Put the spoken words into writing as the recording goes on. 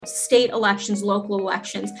State elections, local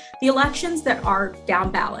elections, the elections that are down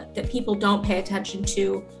ballot, that people don't pay attention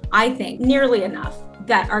to, I think, nearly enough,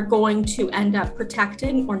 that are going to end up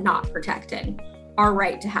protecting or not protecting our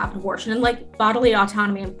right to have an abortion and like bodily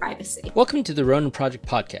autonomy and privacy. Welcome to the Ronin Project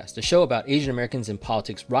podcast, a show about Asian Americans in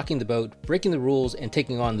politics rocking the boat, breaking the rules, and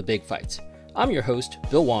taking on the big fights. I'm your host,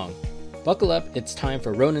 Bill Wong. Buckle up, it's time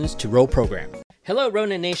for Ronin's To Row program. Hello,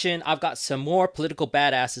 Ronin Nation. I've got some more political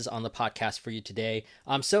badasses on the podcast for you today.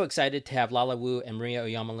 I'm so excited to have Lala Wu and Maria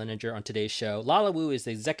Oyama Leininger on today's show. Lala Wu is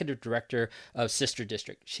the executive director of Sister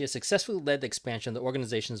District. She has successfully led the expansion of the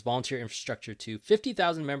organization's volunteer infrastructure to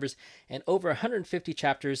 50,000 members and over 150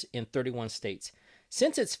 chapters in 31 states.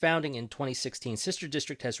 Since its founding in 2016, Sister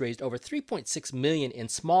District has raised over $3.6 million in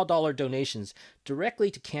small dollar donations directly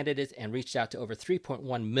to candidates and reached out to over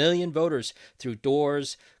 3.1 million voters through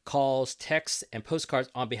doors, calls, texts, and postcards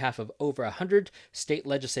on behalf of over 100 state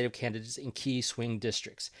legislative candidates in key swing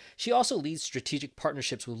districts. She also leads strategic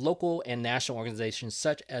partnerships with local and national organizations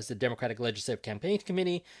such as the Democratic Legislative Campaign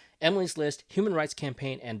Committee, Emily's List, Human Rights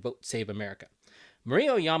Campaign, and Vote Save America.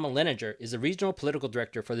 Maria Oyama Leininger is the regional political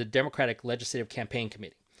director for the Democratic Legislative Campaign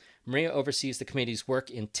Committee. Maria oversees the committee's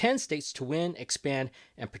work in 10 states to win, expand,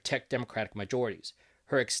 and protect Democratic majorities.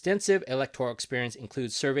 Her extensive electoral experience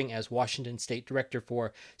includes serving as Washington State Director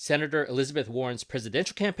for Senator Elizabeth Warren's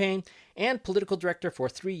presidential campaign and political director for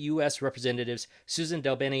 3 U.S. Representatives Susan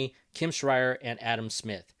DelBene, Kim Schreier, and Adam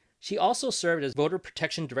Smith. She also served as voter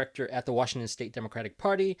protection director at the Washington State Democratic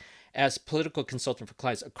Party, as political consultant for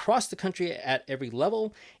clients across the country at every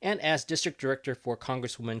level, and as district director for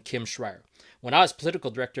Congresswoman Kim Schreier. When I was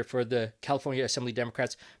political director for the California Assembly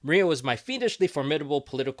Democrats, Maria was my fiendishly formidable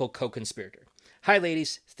political co-conspirator. Hi,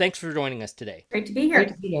 ladies. Thanks for joining us today. Great to be here. Great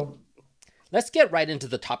to be here. Let's get right into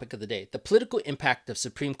the topic of the day, the political impact of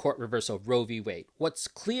Supreme Court reversal of Roe v. Wade. What's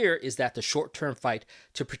clear is that the short-term fight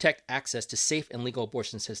to protect access to safe and legal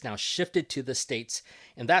abortions has now shifted to the states,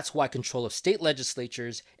 and that's why control of state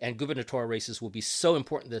legislatures and gubernatorial races will be so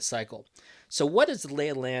important this cycle. So what is the lay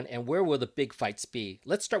of the land, and where will the big fights be?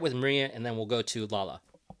 Let's start with Maria, and then we'll go to Lala.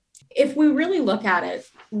 If we really look at it,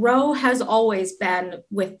 Roe has always been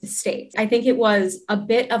with the states. I think it was a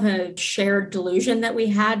bit of a shared delusion that we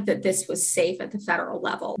had that this was safe at the federal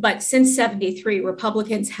level. But since 73,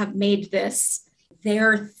 Republicans have made this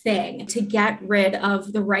their thing to get rid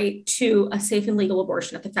of the right to a safe and legal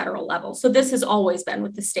abortion at the federal level. So this has always been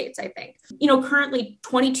with the states, I think. Currently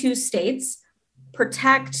 22 states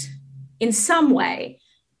protect in some way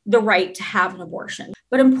the right to have an abortion.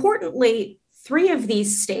 But importantly, 3 of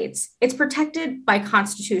these states, it's protected by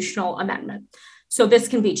constitutional amendment. So this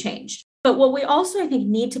can be changed. But what we also, I think,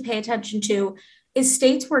 need to pay attention to is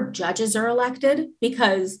states where judges are elected,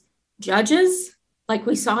 because judges, like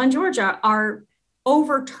we saw in Georgia, are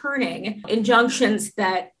overturning injunctions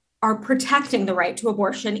that are protecting the right to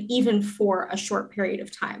abortion, even for a short period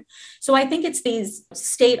of time. So I think it's these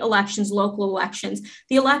state elections, local elections,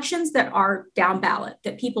 the elections that are down ballot,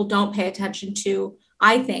 that people don't pay attention to,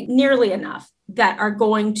 I think, nearly enough, that are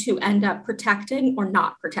going to end up protecting or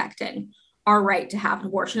not protecting our right to have an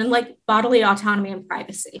abortion and like bodily autonomy and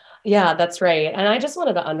privacy. Yeah, that's right. And I just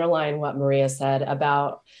wanted to underline what Maria said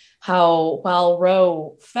about how while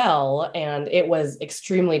Roe fell and it was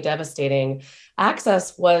extremely devastating,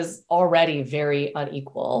 access was already very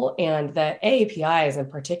unequal, and that AAPIs in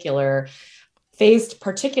particular faced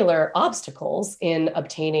particular obstacles in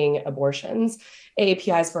obtaining abortions.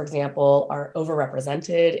 AAPIs, for example, are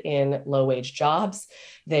overrepresented in low-wage jobs.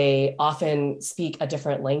 They often speak a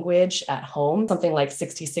different language at home. Something like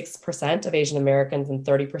 66% of Asian Americans and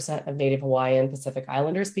 30% of Native Hawaiian Pacific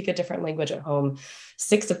Islanders speak a different language at home.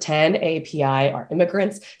 6 of 10 AAPI are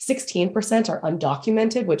immigrants. 16% are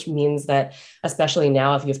undocumented, which means that, especially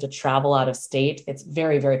now, if you have to travel out of state, it's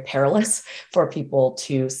very, very perilous for people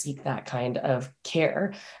to seek that kind of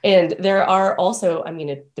care. And there are also,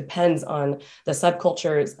 it depends on the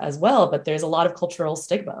subcultures as well, but there's a lot of cultural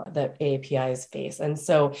stigma that AAPIs face. And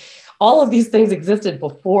so all of these things existed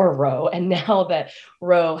before Roe, and now that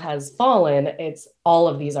Roe has fallen, all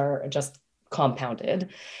of these are just compounded.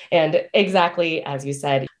 And exactly as you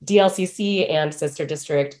said, DLCC and Sister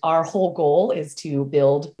District, our whole goal is to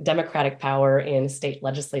build democratic power in state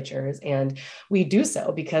legislatures. And we do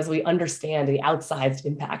so because we understand the outsized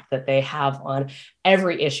impact that they have on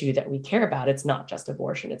every issue that we care about. It's not just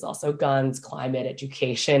abortion, it's also guns, climate,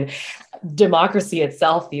 education, democracy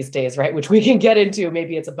itself these days, right? Which we can get into.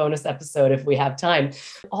 Maybe it's a bonus episode if we have time.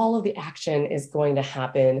 All of the action is going to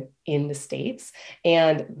happen in the states.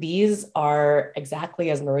 And these are, exactly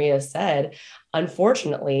as Maria said,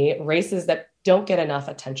 unfortunately, races that don't get enough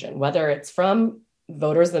attention, whether it's from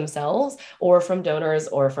voters themselves or from donors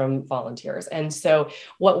or from volunteers. And so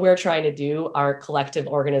what we're trying to do, our collective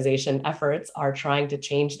organization efforts are trying to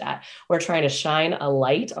change that. We're trying to shine a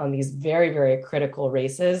light on these very, very critical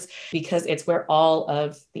races because it's where all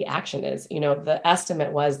of the action is. The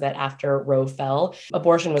estimate was that after Roe fell,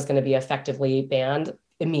 abortion was going to be effectively banned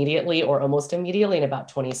immediately or almost immediately in about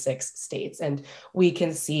 26 states. And we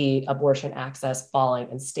can see abortion access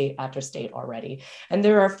falling in state after state already. And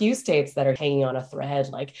there are a few states that are hanging on a thread,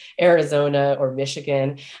 like Arizona or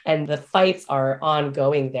Michigan, and the fights are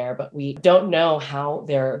ongoing there, but we don't know how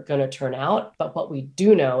they're going to turn out. But what we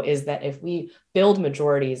do know is that if we build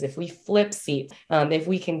majorities, if we flip seats, if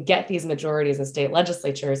we can get these majorities in state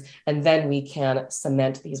legislatures, and then we can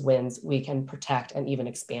cement these wins, we can protect and even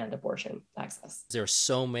expand abortion access. There are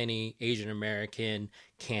so many Asian American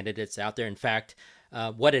candidates out there. In fact,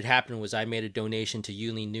 what had happened was I made a donation to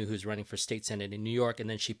Yulin New, who's running for state senate in New York, and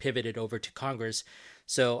then she pivoted over to Congress.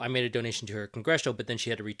 So I made a donation to her congressional, but then she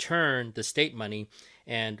had to return the state money.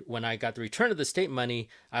 And when I got the return of the state money,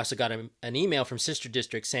 I also got an email from Sister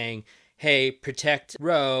District saying, hey, protect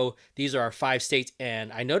Roe. These are our 5 states.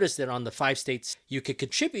 And I noticed that on the 5 states, you could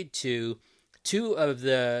contribute to 2 of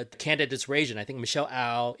the candidates' region. I think Michelle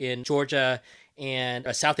Au in Georgia and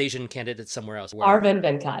a South Asian candidate somewhere else. Arvind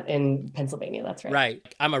Venkat in Pennsylvania, that's right.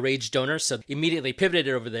 Right. I'm a Rage donor, so immediately pivoted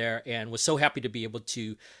over there and was so happy to be able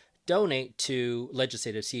to donate to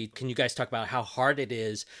legislative seat. Can you guys talk about how hard it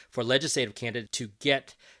is for legislative candidates to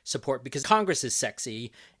get support? Because Congress is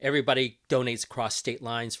sexy. Everybody donates across state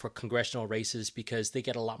lines for congressional races because they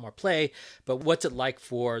get a lot more play. But what's it like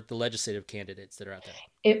for the legislative candidates that are out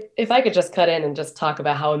there? If I could just cut in and just talk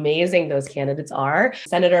about how amazing those candidates are.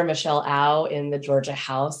 Senator Michelle Au in the Georgia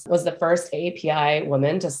House was the first AAPI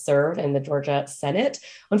woman to serve in the Georgia Senate.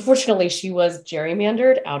 Unfortunately, she was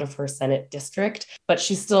gerrymandered out of her Senate district, but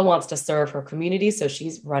she still wants to serve her community, so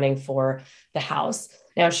she's running for the House.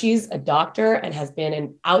 Now, she's a doctor and has been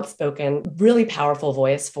an outspoken, really powerful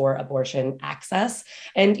voice for abortion access.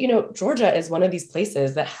 And, Georgia is one of these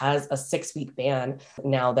places that has a 6-week ban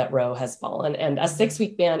now that Roe has fallen. And a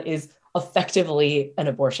 6-week ban is effectively an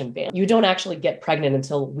abortion ban. You don't actually get pregnant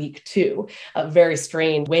until week 2, a very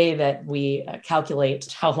strange way that we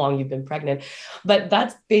calculate how long you've been pregnant. But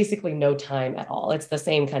that's basically no time at all. It's the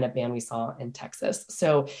same kind of ban we saw in Texas.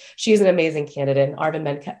 So she's an amazing candidate. And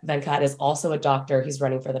Arvind Venkat is also a doctor. He's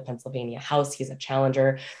running for the Pennsylvania House. He's a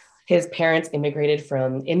challenger. His parents immigrated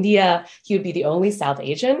from India. He would be the only South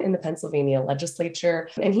Asian in the Pennsylvania legislature.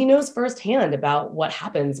 And he knows firsthand about what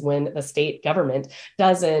happens when the state government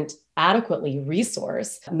doesn't adequately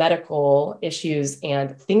resource medical issues,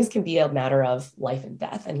 and things can be a matter of life and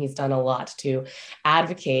death. And he's done a lot to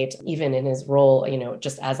advocate, even in his role,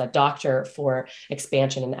 just as a doctor, for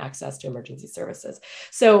expansion and access to emergency services.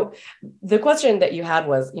 So the question that you had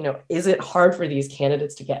was, is it hard for these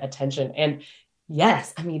candidates to get attention? And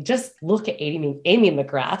yes. I mean, just look at Amy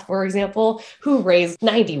McGrath, for example, who raised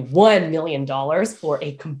 $91 million for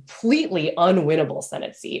a completely unwinnable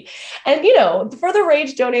Senate seat. And, for the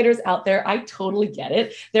Rage donators out there, I totally get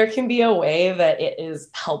it. There can be a way that it is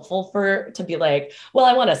helpful to be like, well,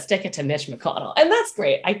 I want to stick it to Mitch McConnell. And that's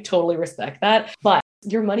great. I totally respect that. But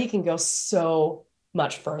your money can go so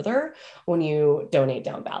much further when you donate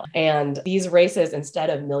down ballot. And these races, instead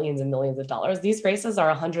of millions and millions of dollars, these races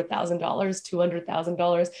are $100,000,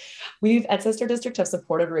 $200,000. We've at Sister District have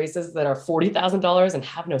supported races that are $40,000 and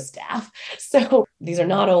have no staff. So these are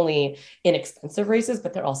not only inexpensive races,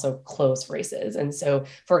 but they're also close races. And so,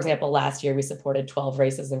 for example, last year we supported 12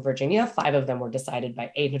 races in Virginia. 5 of them were decided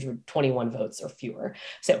by 821 votes or fewer.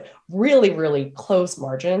 So really, really close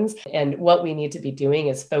margins. And what we need to be doing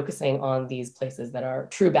is focusing on these places that are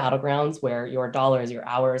true battlegrounds where your dollars, your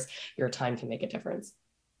hours, your time can make a difference.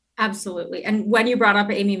 Absolutely. And when you brought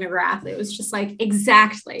up Amy McGrath, it was just like,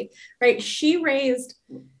 exactly, right? She raised,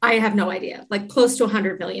 I have no idea, like close to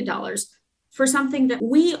 $100 million for something that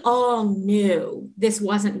we all knew this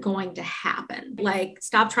wasn't going to happen. Like,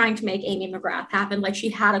 stop trying to make Amy McGrath happen. Like, she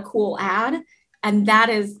had a cool ad, and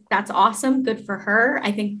that's awesome. Good for her.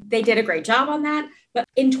 I think they did a great job on that. But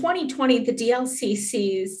in 2020, the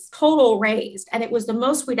DLCC's total raised, and it was the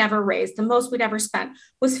most we'd ever raised, the most we'd ever spent,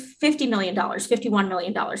 was $50 million, $51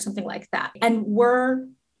 million, something like that. And we're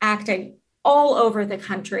acting all over the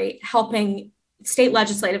country, helping state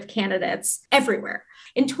legislative candidates everywhere.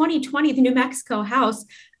 In 2020, the New Mexico House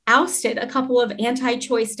ousted a couple of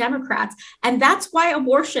anti-choice Democrats, and that's why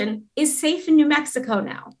abortion is safe in New Mexico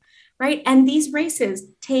now. Right? And these races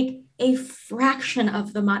take a fraction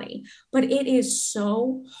of the money, but it is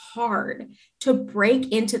so hard to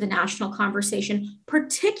break into the national conversation,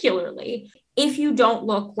 particularly if you don't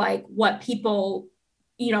look like what people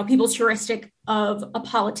people's heuristic of a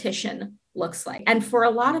politician looks like. And for a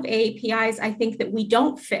lot of AAPIs, I think that we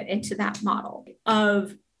don't fit into that model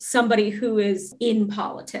of somebody who is in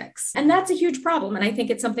politics. And that's a huge problem. And I think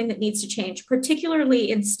it's something that needs to change, particularly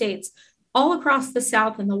in states all across the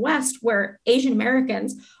South and the West, where Asian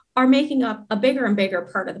Americans are making up a bigger and bigger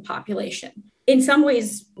part of the population. In some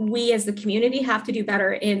ways, we as the community have to do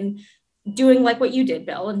better in doing like what you did,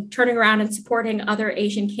 Bill, and turning around and supporting other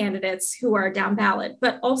Asian candidates who are down ballot.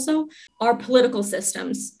 But also our political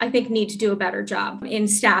systems, I think, need to do a better job in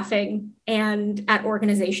staffing and at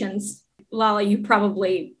organizations. Lala, you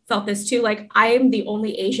probably felt this too. Like, I am the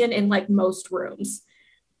only Asian in like most rooms,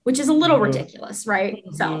 which is a little ridiculous, right?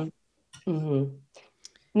 So.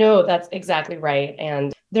 No, that's exactly right.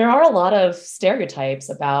 And there are a lot of stereotypes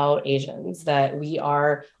about Asians, that we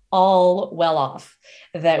are all well off,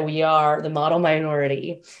 that we are the model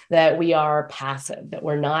minority, that we are passive, that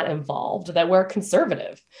we're not involved, that we're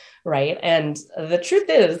conservative, right? And the truth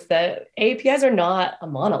is that AAPIs are not a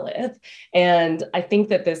monolith. And I think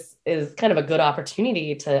that this is kind of a good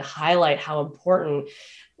opportunity to highlight how important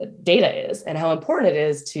data is and how important it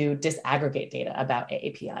is to disaggregate data about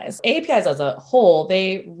AAPIs. AAPIs as a whole,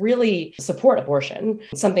 they really support abortion.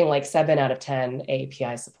 Something like 7 out of 10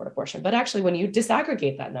 AAPIs support abortion. But actually, when you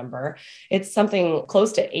disaggregate that number, it's something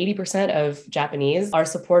close to 80% of Japanese are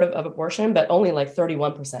supportive of abortion, but only like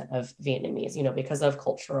 31% of Vietnamese, because of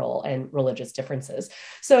cultural and religious differences.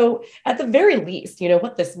 So at the very least,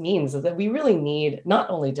 what this means is that we really need not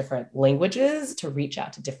only different languages to reach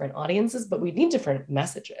out to different audiences, but we need different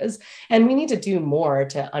messages. And we need to do more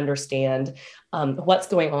to understand what's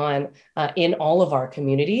going on in all of our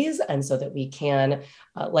communities. And so that we can,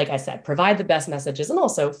 like I said, provide the best messages and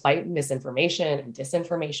also fight misinformation and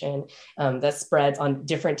disinformation that spreads on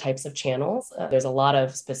different types of channels. There's a lot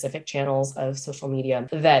of specific channels of social media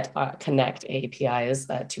that connect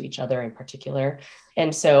AAPIs to each other in particular.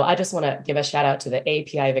 And so I just want to give a shout out to the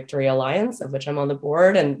AAPI Victory Alliance, of which I'm on the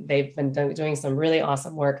board, and they've been doing some really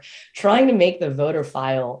awesome work trying to make the voter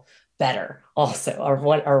file better also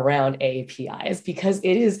around AAPIs, because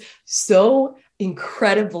it is so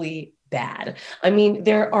incredibly bad. I mean,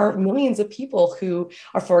 there are millions of people who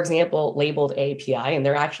are, for example, labeled AAPI and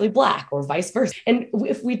they're actually Black or vice versa. And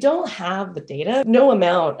if we don't have the data, no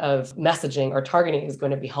amount of messaging or targeting is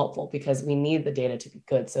going to be helpful, because we need the data to be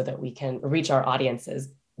good so that we can reach our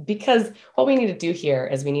audiences. Because what we need to do here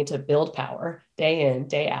is we need to build power day in,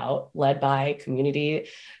 day out, led by community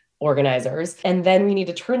organizers. And then we need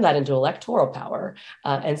to turn that into electoral power.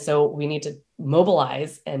 And so we need to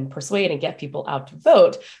mobilize and persuade and get people out to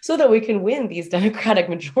vote so that we can win these democratic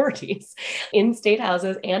majorities in state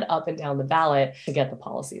houses and up and down the ballot to get the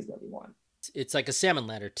policies that we want. It's like a salmon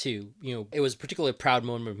ladder too. It was a particularly proud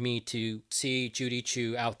moment of me to see Judy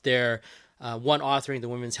Chu out there, one, authoring the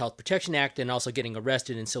Women's Health Protection Act and also getting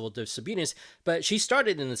arrested in civil disobedience. But she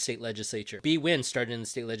started in the state legislature. Bee Nguyen started in the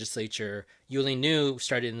state legislature. Yuli Nu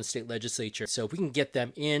started in the state legislature. So if we can get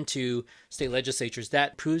them into state legislatures,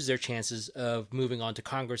 that proves their chances of moving on to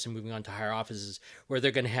Congress and moving on to higher offices where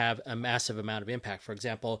they're going to have a massive amount of impact. For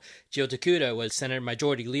example, Jill Takuda was Senate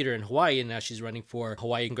Majority Leader in Hawaii, and now she's running for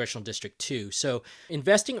Hawaii Congressional District 2. So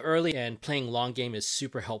investing early and playing long game is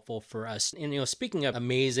super helpful for us. And, speaking of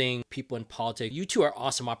amazing people in politics, you two are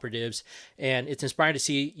awesome operatives, and it's inspiring to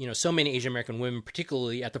see, so many Asian American women,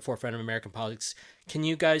 particularly at the forefront of American politics. Can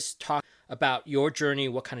you guys talk about your journey,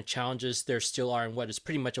 what kind of challenges there still are, and what is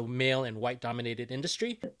pretty much a male and white dominated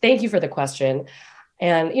industry? Thank you for the question.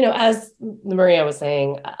 And, as Maria was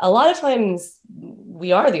saying, a lot of times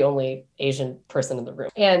we are the only Asian person in the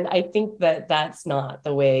room. And I think that that's not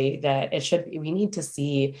the way that it should be. We need to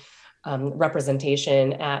see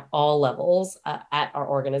representation at all levels, at our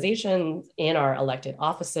organizations, in our elected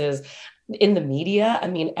offices, in the media. I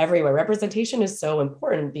mean, everywhere. Representation is so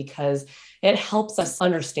important because it helps us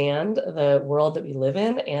understand the world that we live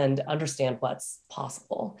in and understand what's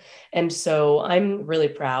possible. And so I'm really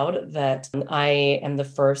proud that I am the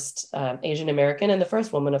first Asian American and the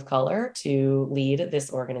first woman of color to lead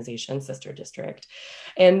this organization, Sister District.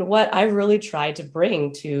 And what I've really tried to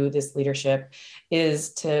bring to this leadership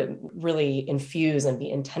is to really infuse and be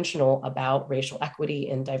intentional about racial equity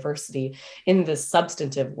and diversity in the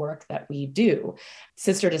substantive work that we do.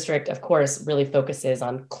 Sister District, of course, really focuses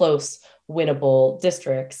on close winnable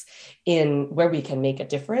districts in where we can make a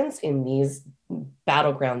difference in these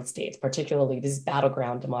battleground states, particularly these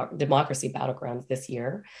battleground democracy battlegrounds this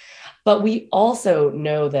year. But we also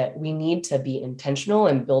know that we need to be intentional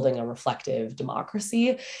in building a reflective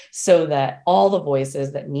democracy so that all the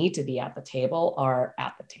voices that need to be at the table are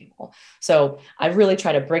at the table. So I really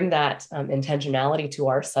try to bring that intentionality to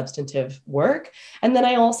our substantive work. And then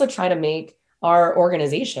I also try to make our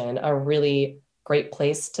organization a really great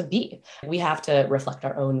place to be. We have to reflect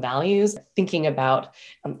our own values, thinking about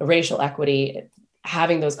racial equity,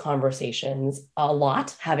 having those conversations a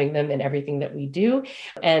lot, having them in everything that we do,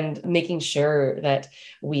 and making sure that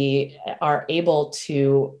we are able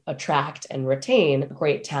to attract and retain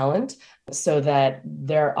great talent so that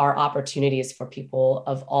there are opportunities for people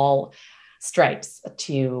of all stripes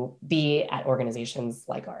to be at organizations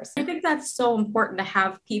like ours. I think that's so important to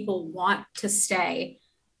have people want to stay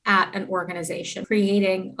at an organization,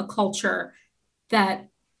 creating a culture that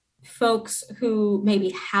folks who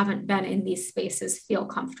maybe haven't been in these spaces feel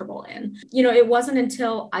comfortable in. You know, it wasn't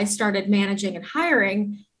until I started managing and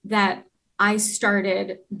hiring that I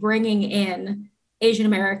started bringing in Asian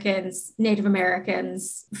Americans, Native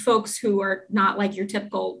Americans, folks who are not like your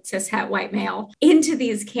typical cishet white male into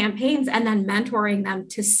these campaigns, and then mentoring them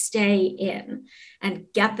to stay in and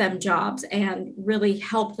get them jobs and really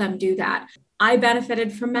help them do that. I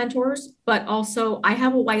benefited from mentors, but also I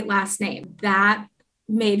have a white last name. That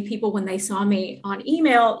made people, when they saw me on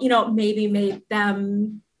email, you know, maybe made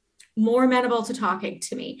them more amenable to talking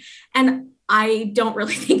to me. And I don't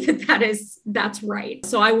really think that's right.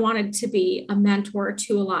 So I wanted to be a mentor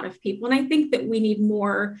to a lot of people. And I think that we need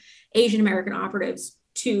more Asian American operatives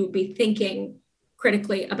to be thinking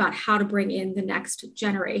critically about how to bring in the next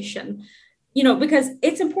generation, you know, because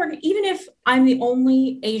it's important, even if I'm the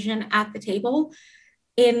only Asian at the table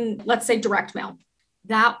in, let's say, direct mail,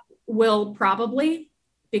 that will probably,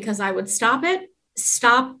 because I would stop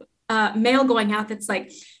mail going out that's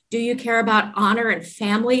like, do you care about honor and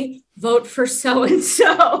family? Vote for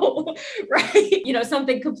so-and-so, right? You know,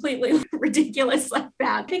 something completely ridiculous like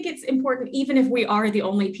that. I think it's important, even if we are the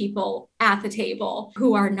only people at the table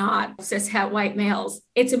who are not cishet white males,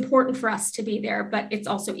 it's important for us to be there, but it's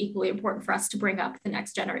also equally important for us to bring up the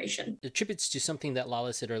next generation. It attributes to something that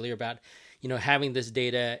Lala said earlier about, you know, having this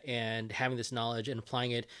data and having this knowledge and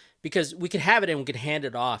applying it, because we could have it and we could hand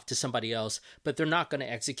it off to somebody else, but they're not going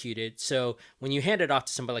to execute it. So when you hand it off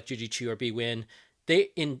to somebody like Judy Chu or B Win, they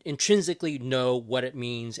intrinsically know what it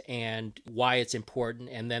means and why it's important,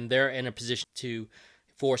 and then they're in a position to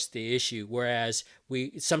force the issue. Whereas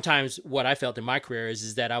sometimes what I felt in my career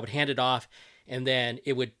is that I would hand it off and then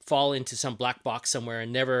it would fall into some black box somewhere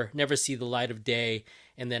and never see the light of day,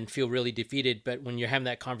 and then feel really defeated. But when you're having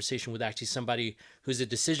that conversation with actually somebody who's a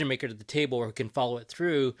decision maker at the table or who can follow it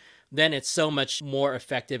through, then it's so much more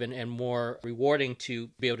effective and more rewarding to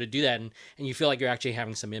be able to do that. And you feel like you're actually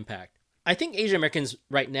having some impact. I think Asian Americans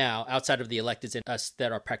right now, outside of the electeds and us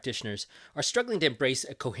that are practitioners, are struggling to embrace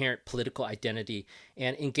a coherent political identity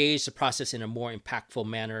and engage the process in a more impactful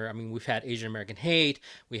manner. I mean, we've had Asian American hate.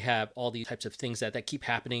 We have all these types of things that keep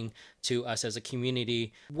happening to us as a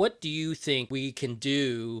community. What do you think we can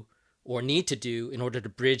do or need to do in order to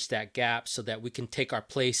bridge that gap so that we can take our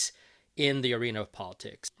place in the arena of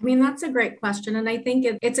politics? I mean, that's a great question. And I think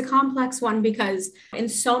it's a complex one because in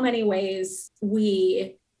so many ways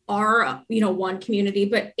we are, you know, one community,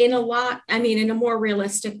 but in a more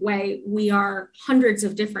realistic way, we are hundreds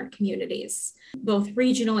of different communities, both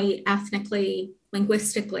regionally, ethnically,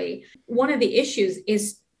 linguistically. One of the issues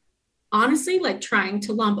is honestly like trying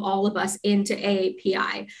to lump all of us into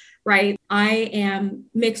AAPI, right? I am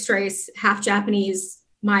mixed race, half Japanese.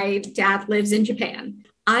 My dad lives in Japan.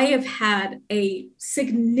 I have had a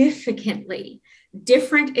significantly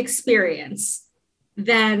different experience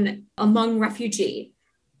than among refugees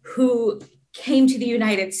who came to the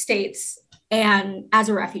United States and as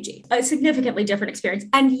a refugee, a significantly different experience.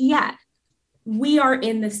 And yet we are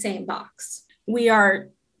in the same box. We are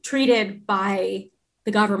treated by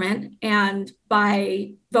the government and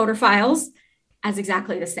by voter files as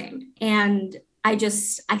exactly the same. And I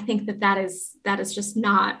think that is just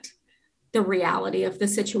not the reality of the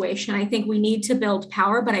situation. I think we need to build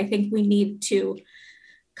power, but I think we need to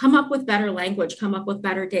come up with better language, come up with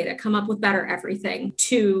better data, come up with better everything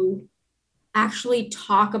to actually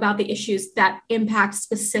talk about the issues that impact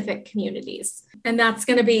specific communities. And that's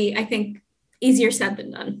going to be, I think, easier said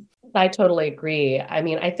than done. I totally agree. I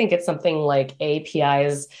mean, I think it's something like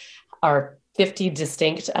AAPIs are 50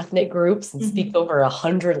 distinct ethnic groups and speak over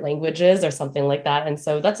 100 languages or something like that. And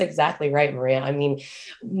so that's exactly right, Maria. I mean,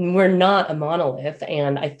 we're not a monolith.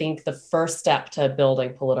 And I think the first step to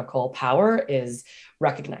building political power is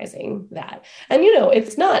recognizing that. And,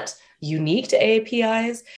 it's not unique to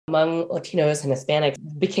AAPIs. Among Latinos and Hispanics,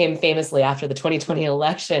 became famously after the 2020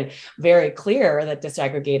 election very clear that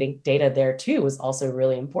disaggregating data there too was also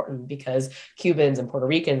really important, because Cubans and Puerto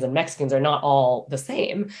Ricans and Mexicans are not all the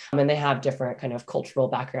same, and they have different kind of cultural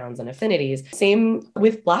backgrounds and affinities. Same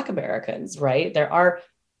with Black Americans, right? There are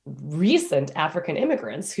recent African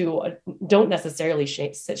immigrants who don't necessarily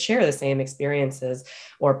share the same experiences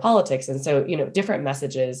or politics. And so, different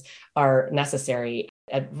messages are necessary.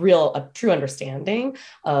 A true understanding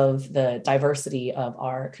of the diversity of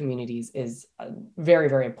our communities is very,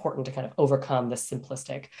 very important to kind of overcome this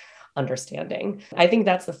simplistic understanding. I think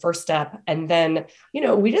that's the first step. And then,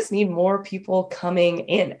 we just need more people coming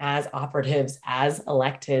in as operatives, as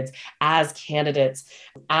electeds, as candidates,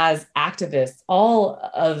 as activists. All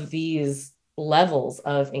of these levels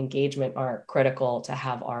of engagement are critical to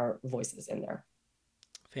have our voices in there.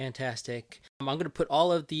 Fantastic. I'm going to put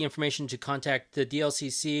all of the information to contact the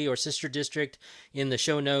DLCC or sister district in the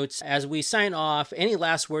show notes. As we sign off, any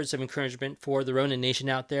last words of encouragement for the Ronin Nation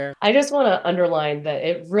out there? I just want to underline that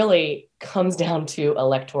it really comes down to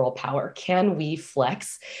electoral power. Can we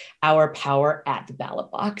flex our power at the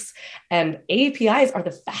ballot box? And AAPIs are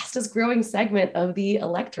the fastest growing segment of the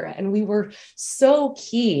electorate. And we were so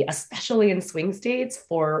key, especially in swing states,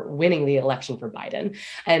 for winning the election for Biden.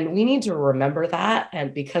 And we need to remember that,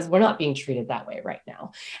 and because we're not being treated that way right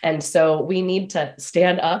now. And so we need to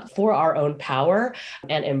stand up for our own power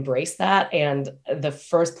and embrace that. And the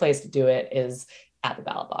first place to do it is at the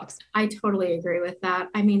ballot box. I totally agree with that.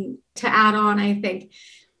 I mean, to add on, I think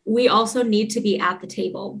we also need to be at the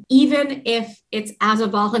table, even if it's as a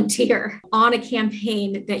volunteer on a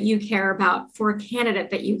campaign that you care about, for a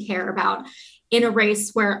candidate that you care about, in a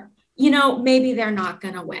race where, maybe they're not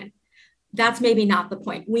going to win. That's maybe not the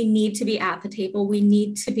point. We need to be at the table. We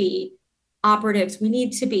need to be operatives. We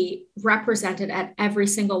need to be represented at every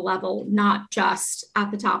single level, not just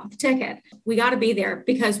at the top of the ticket. We got to be there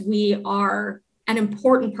because we are an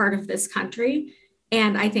important part of this country.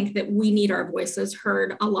 And I think that we need our voices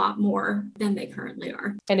heard a lot more than they currently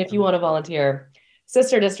are. And if you want to volunteer,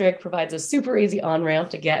 Sister District provides a super easy on-ramp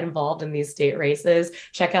to get involved in these state races.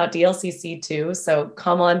 Check out DLCC too. So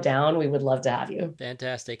come on down. We would love to have you.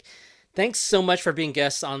 Fantastic. Thanks so much for being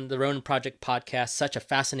guests on the Ronin Project podcast. Such a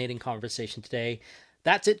fascinating conversation today.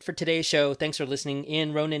 That's it for today's show. Thanks for listening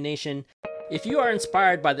in, Ronin Nation. If you are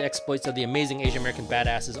inspired by the exploits of the amazing Asian American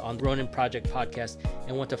badasses on the Ronin Project podcast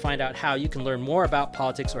and want to find out how you can learn more about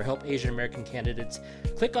politics or help Asian American candidates,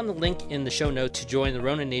 click on the link in the show notes to join the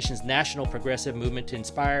Ronin Nation's national progressive movement to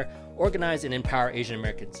inspire, organize, and empower Asian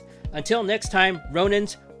Americans. Until next time,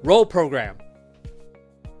 Ronins, roll program!